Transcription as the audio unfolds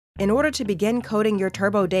In order to begin coding your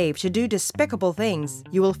Turbo Dave to do despicable things,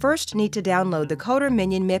 you will first need to download the Coder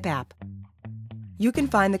Minion MiP app. You can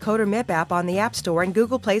find the Coder MiP app on the App Store and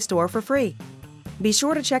Google Play Store for free. Be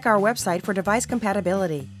sure to check our website for device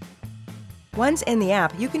compatibility. Once in the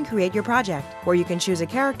app, you can create your project, where you can choose a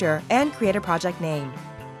character and create a project name.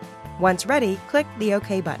 Once ready, click the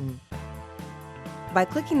OK button. By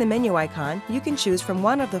clicking the menu icon, you can choose from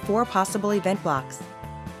one of the 4 possible event blocks.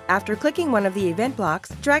 After clicking one of the event blocks,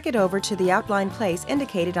 drag it over to the outlined place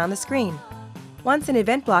indicated on the screen. Once an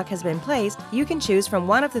event block has been placed, you can choose from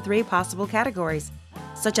one of the 3 possible categories,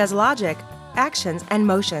 such as logic, actions, and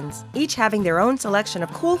motions, each having their own selection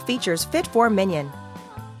of cool features fit for Minion.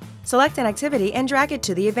 Select an activity and drag it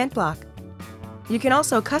to the event block. You can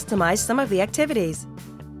also customize some of the activities.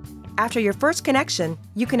 After your first connection,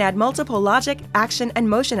 you can add multiple logic, action, and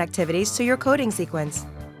motion activities to your coding sequence.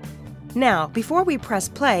 Now, before we press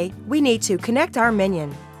play, we need to connect our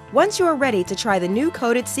Minion. Once you are ready to try the new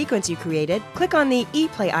coded sequence you created, click on the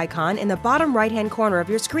ePlay icon in the bottom right-hand corner of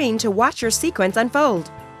your screen to watch your sequence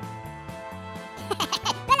unfold.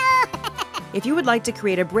 If you would like to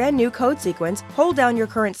create a brand new code sequence, hold down your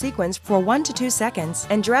current sequence for 1 to 2 seconds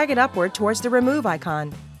and drag it upward towards the remove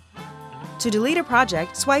icon. To delete a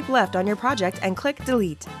project, swipe left on your project and click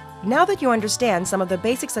delete. Now that you understand some of the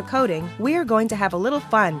basics of coding, we are going to have a little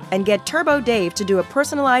fun and get Turbo Dave to do a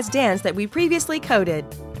personalized dance that we previously coded.